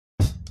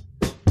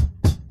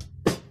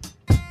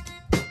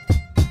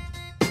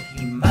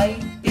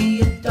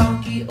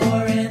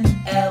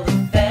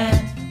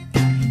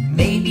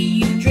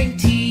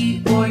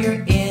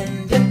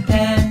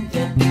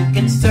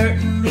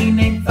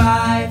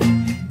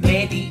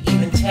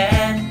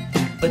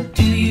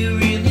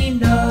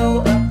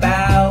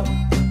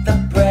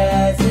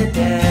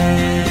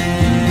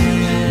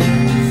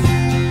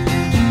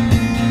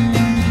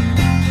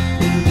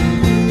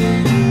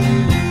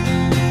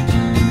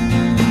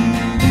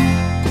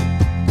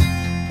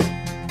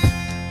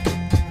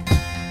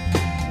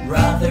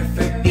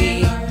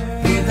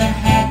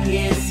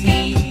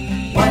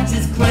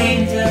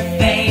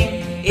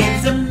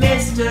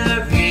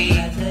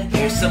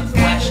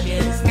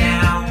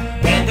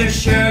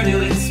sure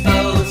to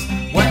expose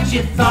what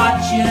you thought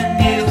you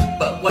knew,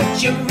 but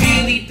what you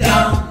really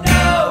don't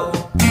know.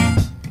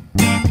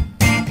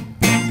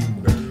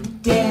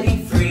 Did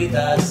he free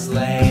the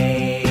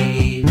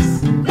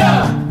slaves?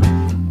 No!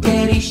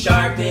 Did he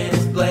sharpen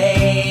his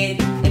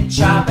blade and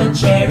chop a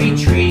cherry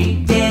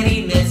tree? Did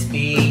he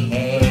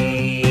misbehave?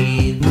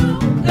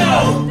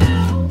 No!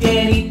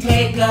 Did he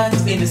take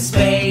us into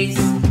space?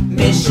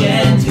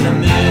 Mission to the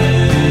moon?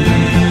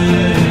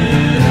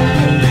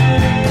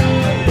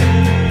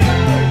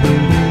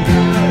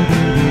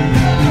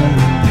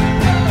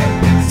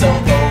 So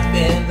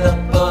open the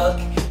book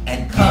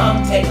and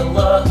come take a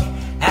look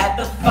at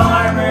the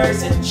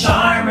farmers and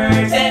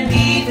charmers and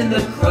even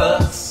the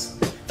crooks,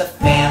 the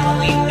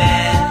family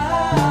men,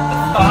 the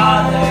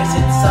fathers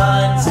and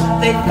sons.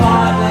 They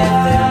fought with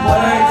their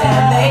words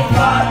and they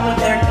fought with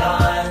their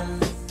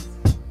guns.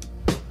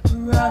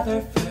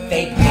 Rutherford.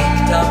 They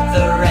picked up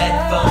the red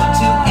phone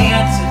to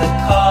answer the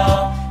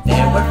call.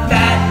 There were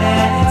fat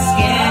men and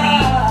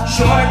skinny,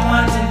 short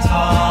ones and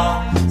tall.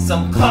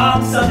 Some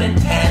calm, some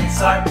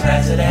intense, our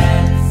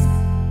presidents.